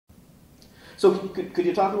So could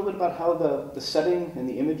you talk a little bit about how the setting and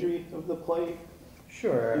the imagery of the play?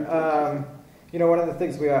 Sure. You know, one of the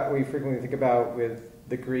things we frequently think about with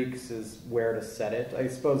the Greeks is where to set it. I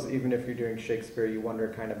suppose even if you're doing Shakespeare, you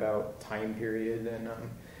wonder kind of about time period. And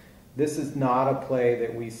this is not a play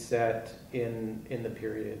that we set in the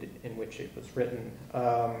period in which it was written.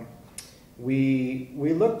 We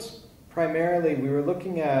looked primarily, we were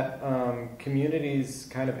looking at communities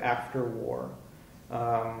kind of after war.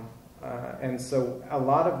 And so a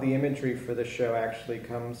lot of the imagery for the show actually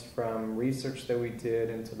comes from research that we did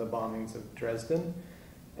into the bombings of Dresden.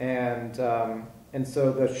 And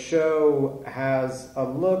so the show has a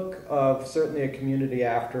look of certainly a community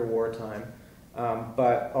after wartime,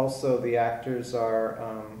 but also the actors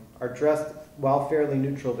are dressed, while fairly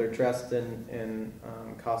neutral, they're dressed in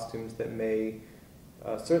costumes that may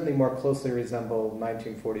certainly more closely resemble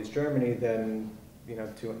 1940s Germany than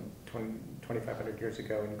 2,500 years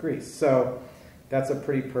ago in Greece. So that's a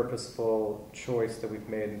pretty purposeful choice that we've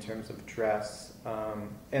made in terms of dress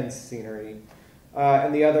and scenery.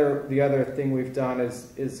 And the other thing we've done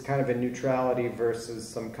is kind of a neutrality versus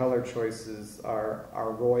some color choices.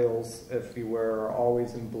 Our royals, if you were, are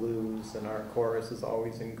always in blues, and our chorus is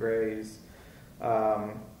always in grays.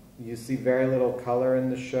 You see very little color in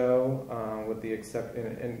the show, with the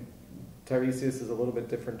exception. And Tiresias is a little bit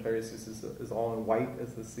different. Tiresias is all in white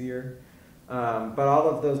as the seer. But all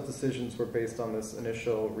of those decisions were based on this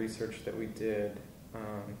initial research that we did.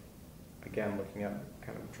 Again, looking at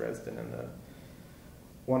kind of Dresden and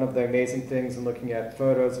one of the amazing things in looking at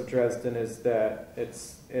photos of Dresden is that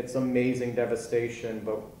it's amazing devastation,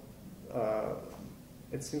 but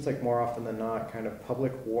it seems like more often than not, kind of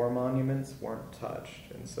public war monuments weren't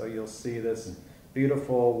touched. And so you'll see this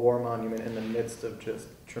beautiful war monument in the midst of just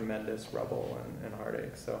tremendous rubble and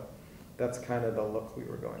heartache. So that's kind of the look we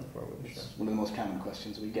were going for with the show. It's one of the most common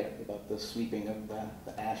questions we get about the sweeping of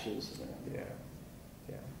the ashes. Yeah.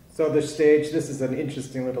 So the stage, this is an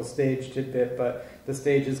interesting little stage tidbit, but the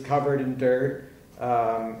stage is covered in dirt.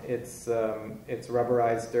 It's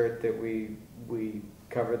rubberized dirt that we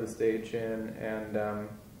cover the stage in,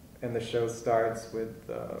 and the show starts with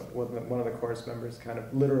one of the chorus members kind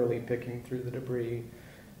of literally picking through the debris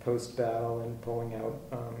post-battle and pulling out.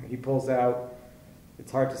 He pulls out,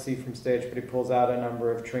 it's hard to see from stage, but he pulls out a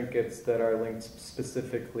number of trinkets that are linked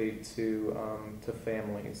specifically to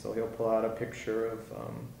family. So he'll pull out a picture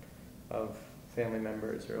of family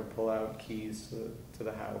members, or he'll pull out keys to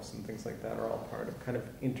the house, and things like that are all part of, kind of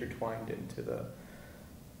intertwined into the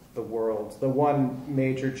world. The one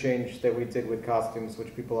major change that we did with costumes,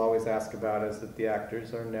 which people always ask about, is that the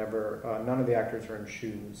actors are never, none of the actors are in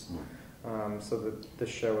shoes. So the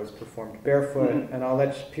show is performed barefoot, and I'll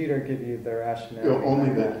let Peter give you the rationale. Only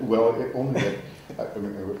that,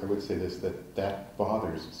 I would say this, that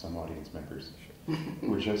bothers some audience members,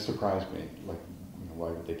 which has surprised me. Like,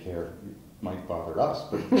 why would they care? It might bother us,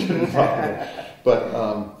 but it shouldn't bother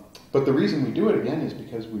them. But the reason we do it, again, is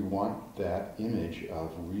because we want that image of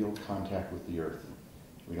real contact with the earth.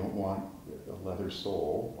 We don't want a leather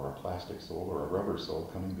sole, or a plastic sole, or a rubber sole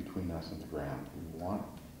coming between us and the ground. We want,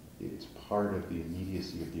 it's part of the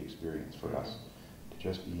immediacy of the experience for us to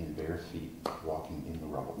just be in bare feet, walking in the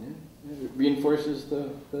rubble. Yeah. It reinforces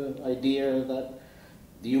the idea that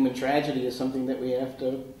the human tragedy is something that we have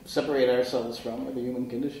to separate ourselves from, or the human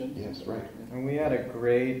condition. Yes, right. And we had a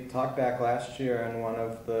great talk back last year, and one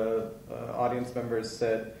of the audience members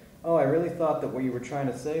said, "Oh, I really thought that what you were trying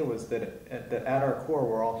to say was that at our core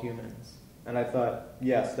we're all humans." And I thought,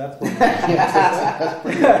 yes, that's what that's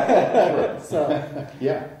pretty good. So,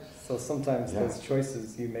 yeah. So sometimes those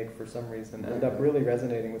choices you make for some reason end up really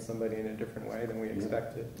resonating with somebody in a different way than we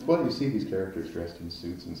expected. Well, you see these characters dressed in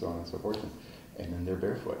suits and so on and so forth, and then they're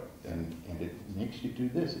barefoot, and it makes you do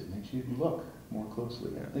this. It makes you look more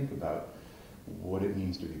closely and think about what it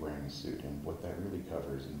means to be wearing a suit, and what that really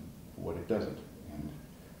covers, and what it doesn't,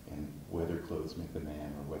 and whether clothes make the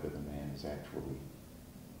man, or whether the man is actually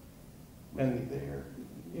really there.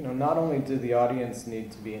 Not only do the audience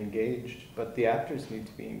need to be engaged, but the actors need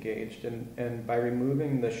to be engaged, and by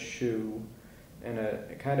removing the shoe in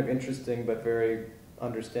a kind of interesting but very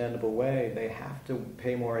understandable way, they have to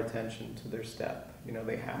pay more attention to their step.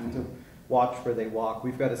 They have to watch where they walk.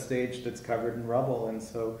 We've got a stage that's covered in rubble, and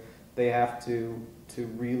so they have to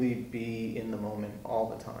really be in the moment all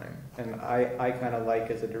the time. And I kind of like,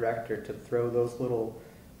 as a director, to throw those little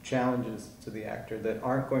challenges to the actor that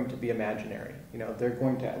aren't going to be imaginary. They're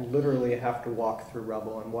going to literally have to walk through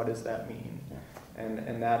rubble, and what does that mean? Yeah.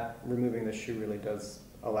 And that removing the shoe really does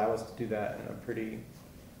allow us to do that in a pretty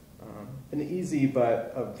an easy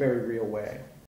but a very real way.